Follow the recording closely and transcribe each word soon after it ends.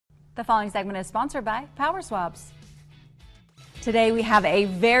The following segment is sponsored by Power Swabs. Today we have a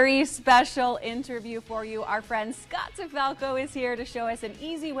very special interview for you. Our friend Scott DeFalco is here to show us an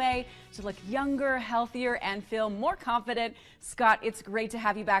easy way to look younger, healthier, and feel more confident. Scott, it's great to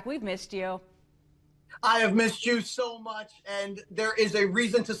have you back. We've missed you. I have missed you so much, and there is a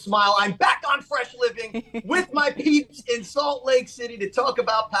reason to smile. I'm back on Fresh Living with my peeps in Salt Lake City to talk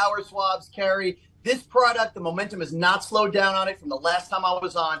about Power Swabs. Kari, this product, the momentum has not slowed down on it from the last time I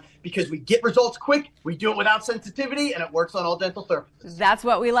was on because we get results quick, we do it without sensitivity, and it works on all dental surfaces. That's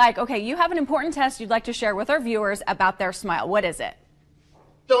what we like. Okay, you have an important test you'd like to share with our viewers about their smile. What is it?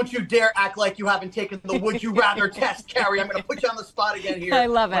 Don't you dare act like you haven't taken the Would You Rather test, Kari. I'm going to put you on the spot again here. I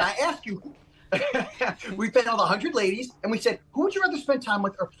love it. When I ask you, we paneled 100 ladies, and we said, who would you rather spend time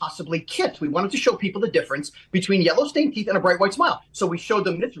with or possibly kiss? We wanted to show people the difference between yellow stained teeth and a bright white smile. So we showed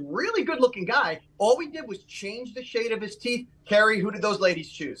them this really good-looking guy. All we did was change the shade of his teeth. Kari, who did those ladies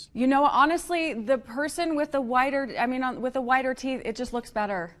choose? You know, honestly, the person with the whiter, with the whiter teeth, it just looks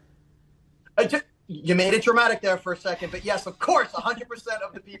better. You made it dramatic there for a second, but yes, of course, 100%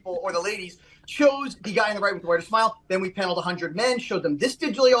 of the people or the ladies chose the guy on the right with the whiter smile. Then we paneled 100 men, showed them this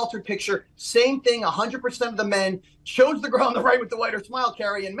digitally altered picture. Same thing, 100% of the men chose the girl on the right with the whiter smile,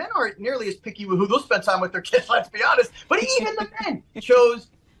 Kari. And men aren't nearly as picky with who they'll spend time with their kids, let's be honest. But even the men chose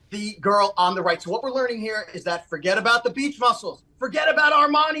the girl on the right. So what we're learning here is that forget about the beach muscles. Forget about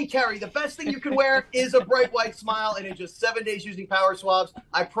Armani, Kari. The best thing you can wear is a bright white smile, and in just 7 days using Power Swabs,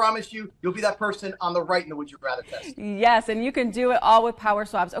 I promise you, you'll be that person on the right in the Would You Rather test. Yes, and you can do it all with Power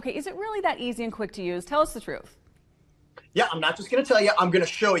Swabs. Okay, is it really that easy and quick to use? Tell us the truth. Yeah, I'm not just going to tell you, I'm going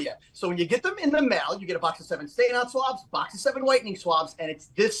to show you. So when you get them in the mail, you get a box of 7 stain-out swabs, box of 7 whitening swabs, and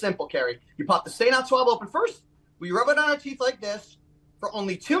it's this simple, Kari. You pop the stain-out swab open first, we rub it on our teeth like this for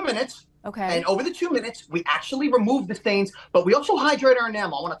only 2 minutes. Okay. And over the 2 minutes, we actually remove the stains, but we also hydrate our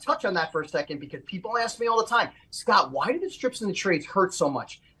enamel. I want to touch on that for a second because people ask me all the time, Scott, why do the strips and the trades hurt so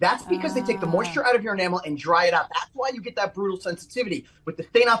much? That's because they take the moisture out of your enamel and dry it out. That's why you get that brutal sensitivity. With the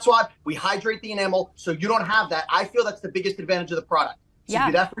stain-out swab, we hydrate the enamel so you don't have that. I feel that's the biggest advantage of the product. So you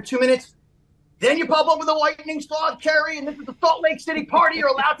do that for 2 minutes. Then you pop up with a whitening swab, Kari, and this is the Salt Lake City party. You're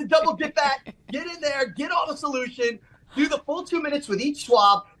allowed to double dip that. Get in there, get all the solution. Do the full 2 minutes with each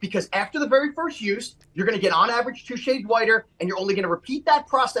swab because after the very first use, you're going to get on average 2 shades whiter, and you're only going to repeat that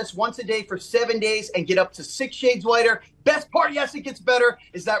process once a day for 7 days and get up to 6 shades whiter. Best part, yes, it gets better,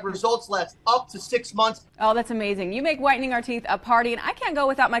 is that results last up to 6 months. Oh, that's amazing. You make whitening our teeth a party, and I can't go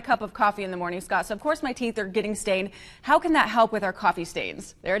without my cup of coffee in the morning, Scott. So, of course, my teeth are getting stained. How can that help with our coffee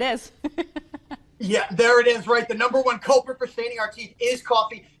stains? There it is. Yeah, there it is, right? The #1 culprit for staining our teeth is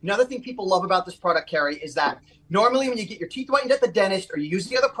coffee. Another thing people love about this product, Kari, is that normally when you get your teeth whitened at the dentist or you use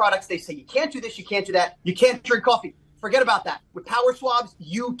the other products, they say you can't do this, you can't do that, you can't drink coffee. Forget about that. With Power Swabs,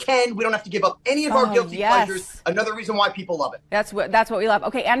 you can. We don't have to give up any of our guilty pleasures. Another reason why people love it. That's what we love.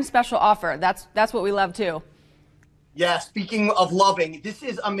 Okay, and special offer. That's what we love too. Yeah, speaking of loving, this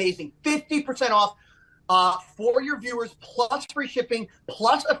is amazing. 50% off. For your viewers, plus free shipping,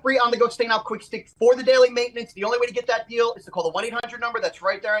 plus a free on-the-go stain-out quick stick for the daily maintenance. The only way to get that deal is to call the 1-800 number that's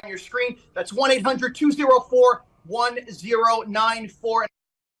right there on your screen. That's 1-800-204-1094.